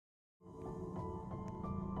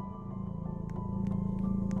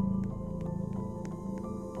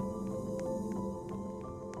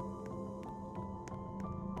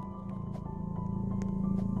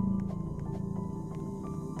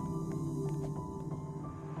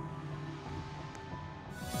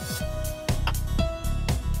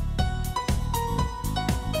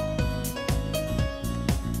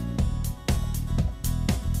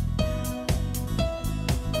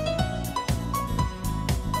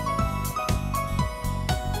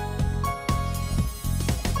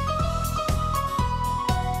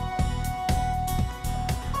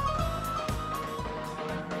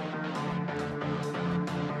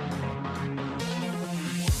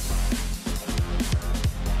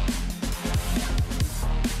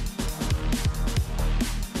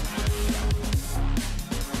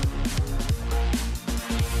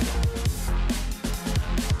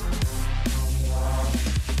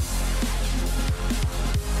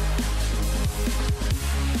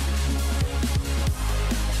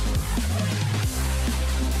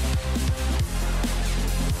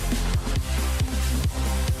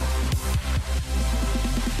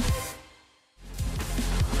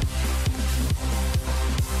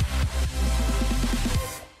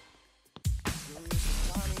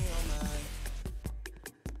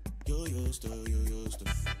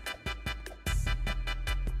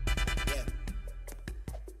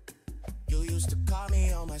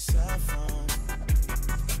cell phone.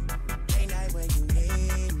 Late night when you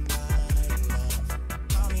need my love.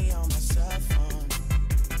 Call me on my cell phone.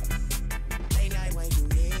 Late night when you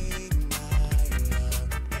need my love.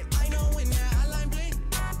 Hey, I know when that hotline blink,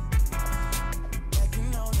 that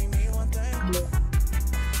can only mean one thing.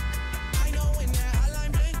 I know when that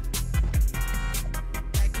hotline blink,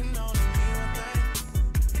 that can only mean one thing.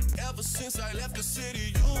 Ever since I left the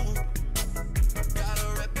city, you got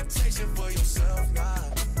a reputation for yourself now.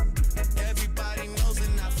 Everybody knows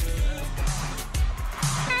and I feel left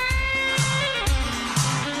out.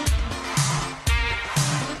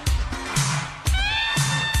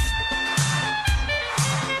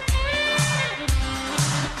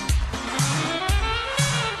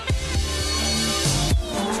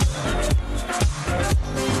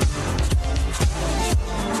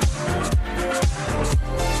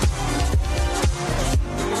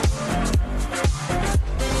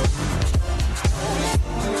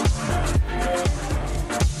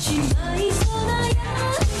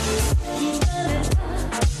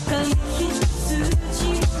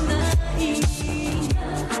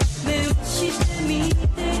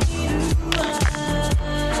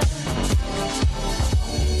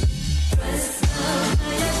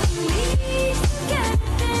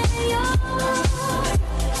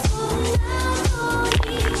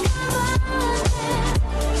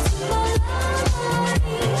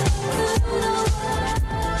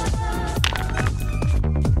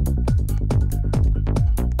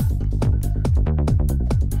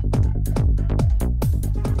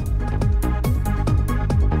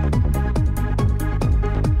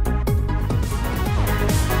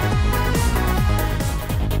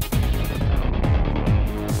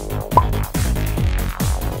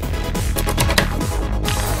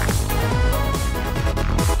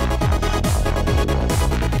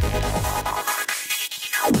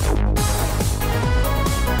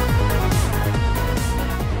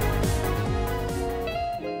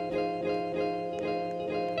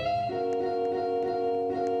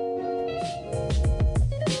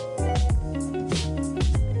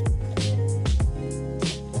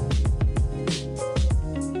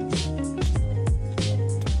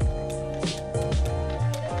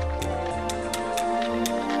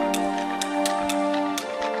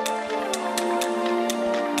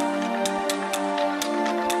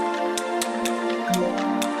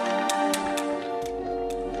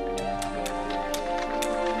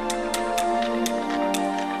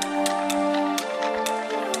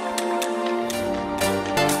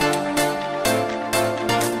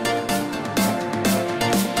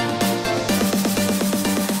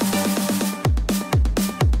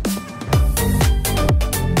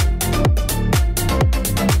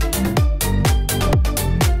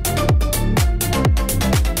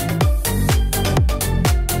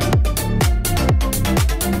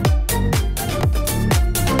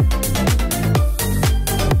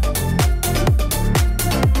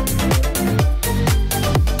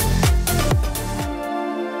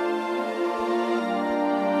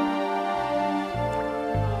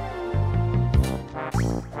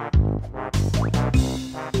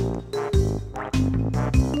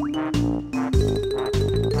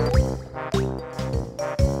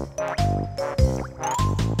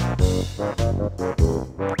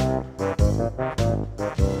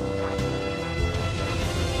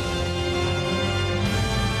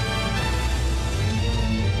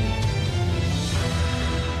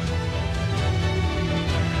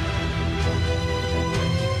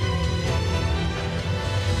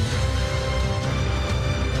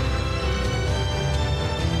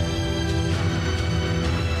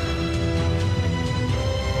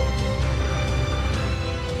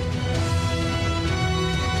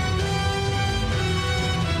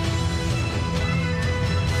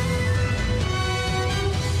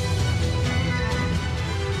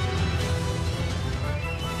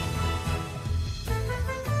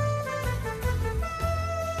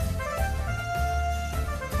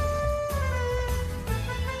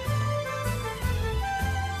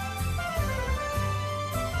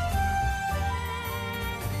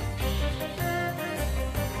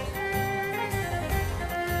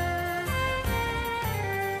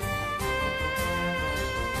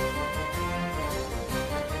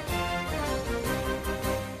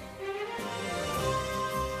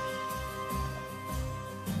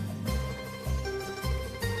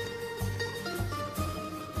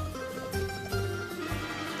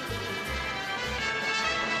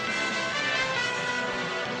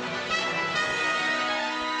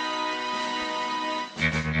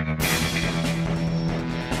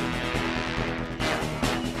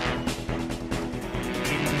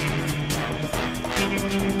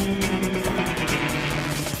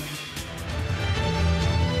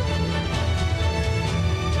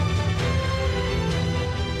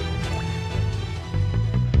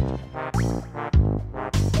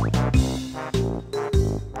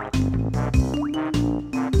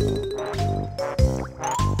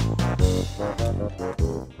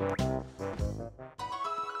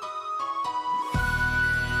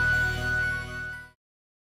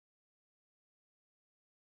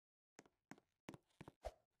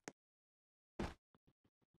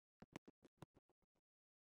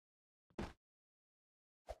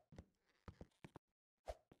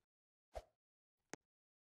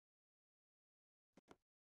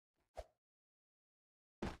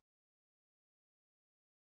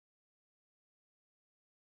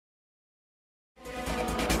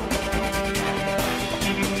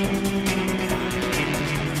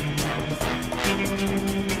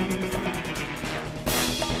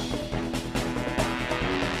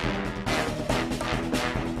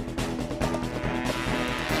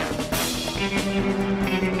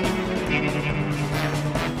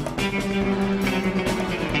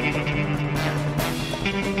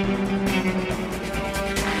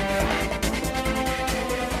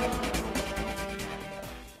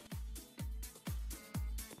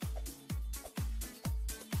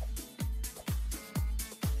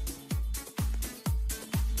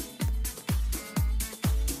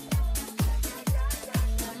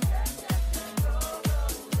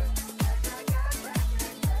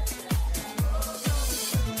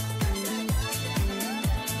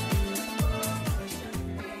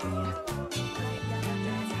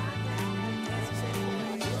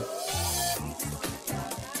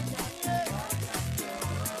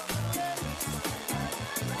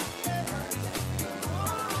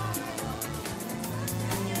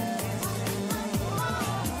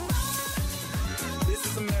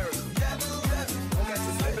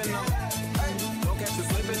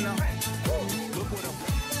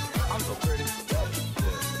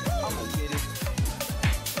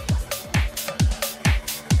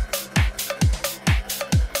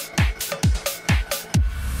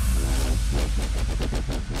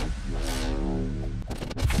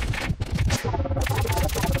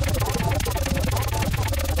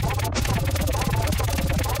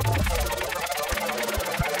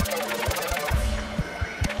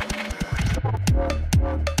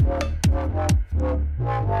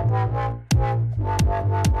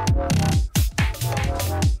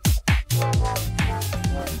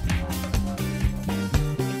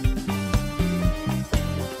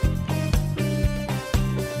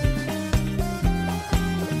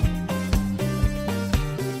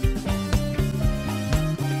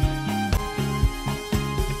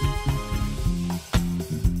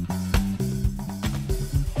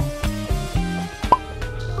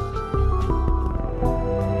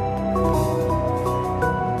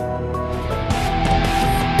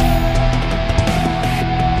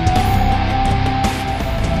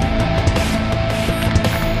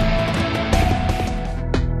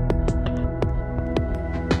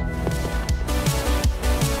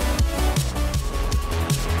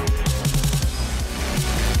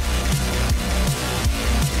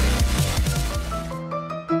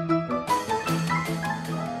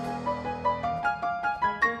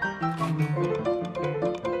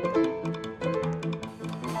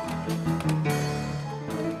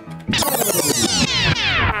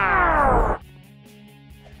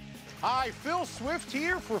 Hi, Phil Swift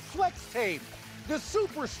here for Flex Tape, the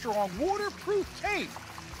super strong waterproof tape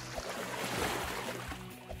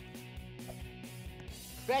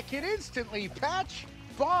that can instantly patch,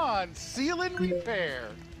 bond, seal, and repair.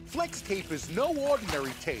 Flex Tape is no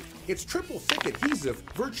ordinary tape. Its triple thick adhesive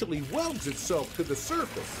virtually welds itself to the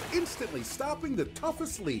surface, instantly stopping the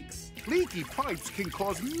toughest leaks. Leaky pipes can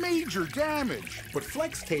cause major damage, but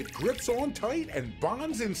Flex Tape grips on tight and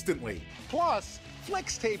bonds instantly. Plus,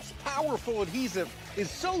 Flex Tape's powerful adhesive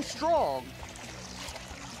is so strong,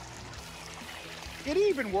 it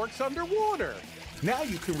even works underwater. Now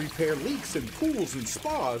you can repair leaks in pools and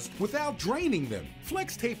spas without draining them.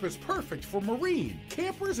 Flex Tape is perfect for marine,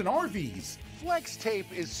 campers, and RVs. Flex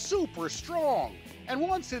Tape is super strong, and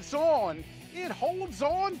once it's on, it holds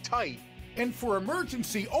on tight. And for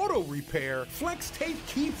emergency auto repair, Flex Tape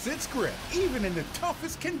keeps its grip, even in the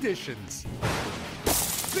toughest conditions.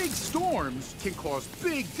 Big storms can cause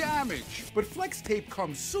big damage, but Flex Tape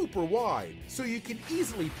comes super wide, so you can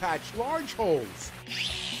easily patch large holes.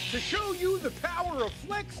 To show you the power of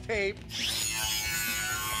Flex Tape,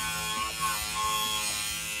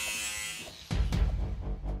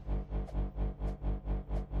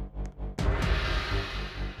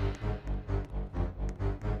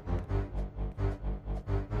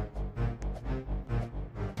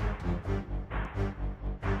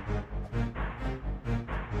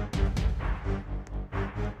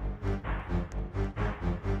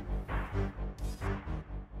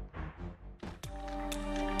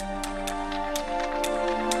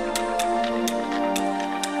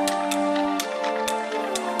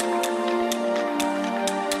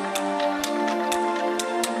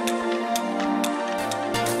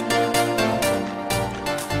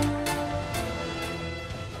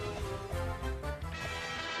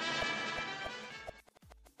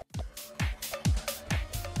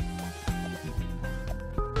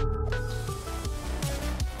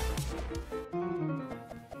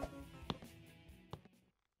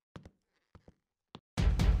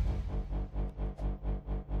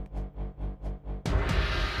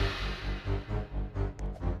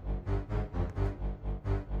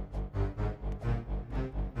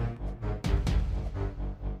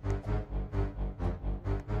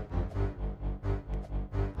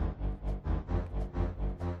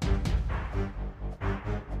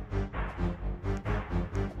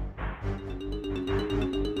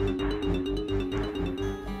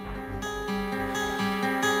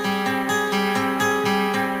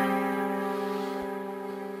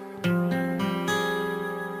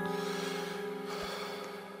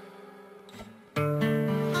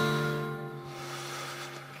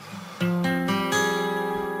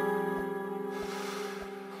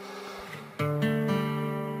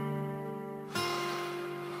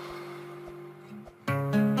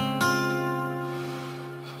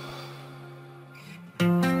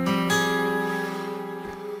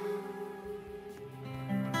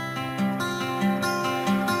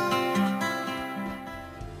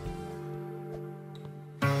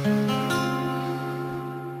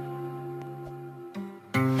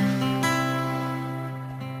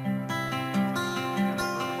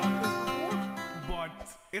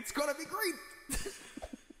 it's gonna be great.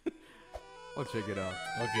 I'll check it out.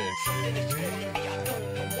 Okay. Something is wrong with me, I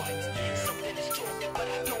don't know what. Something is talking, but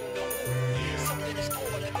I don't know. Something is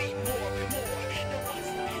calling me more and more.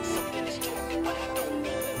 Something is talking, but I don't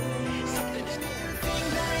know. Something is everything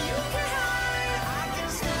that you can hide. I can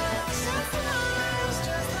stand outside for miles,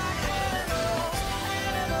 just like animals,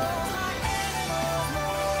 animals, like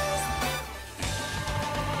animals.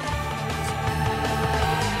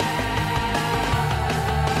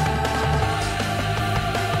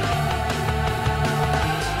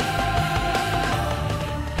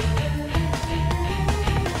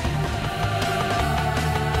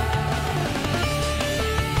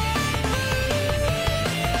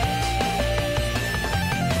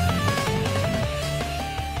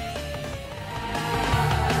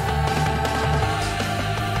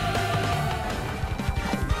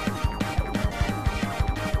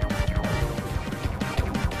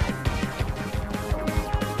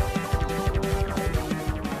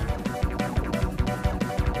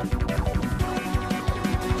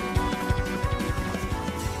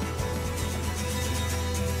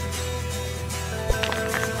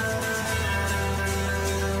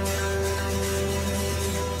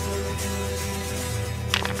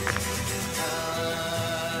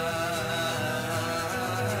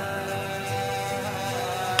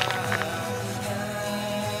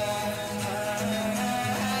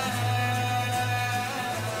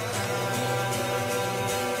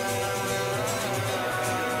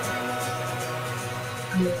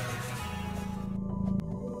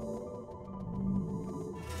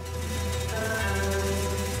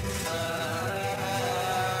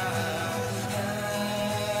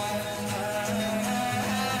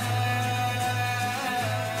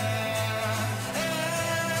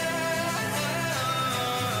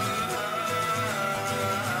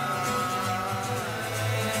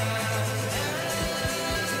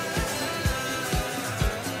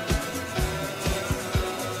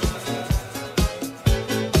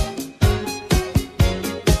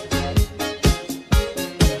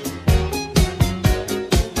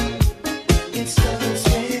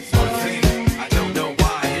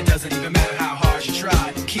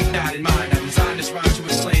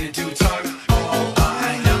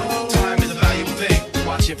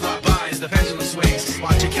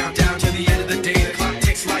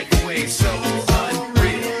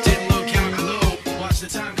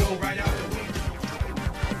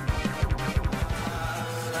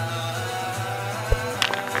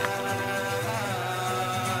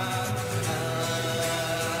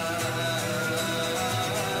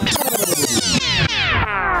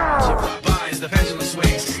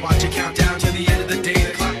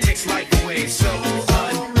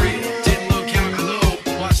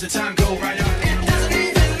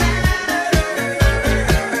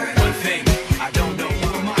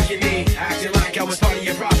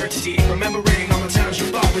 Remembering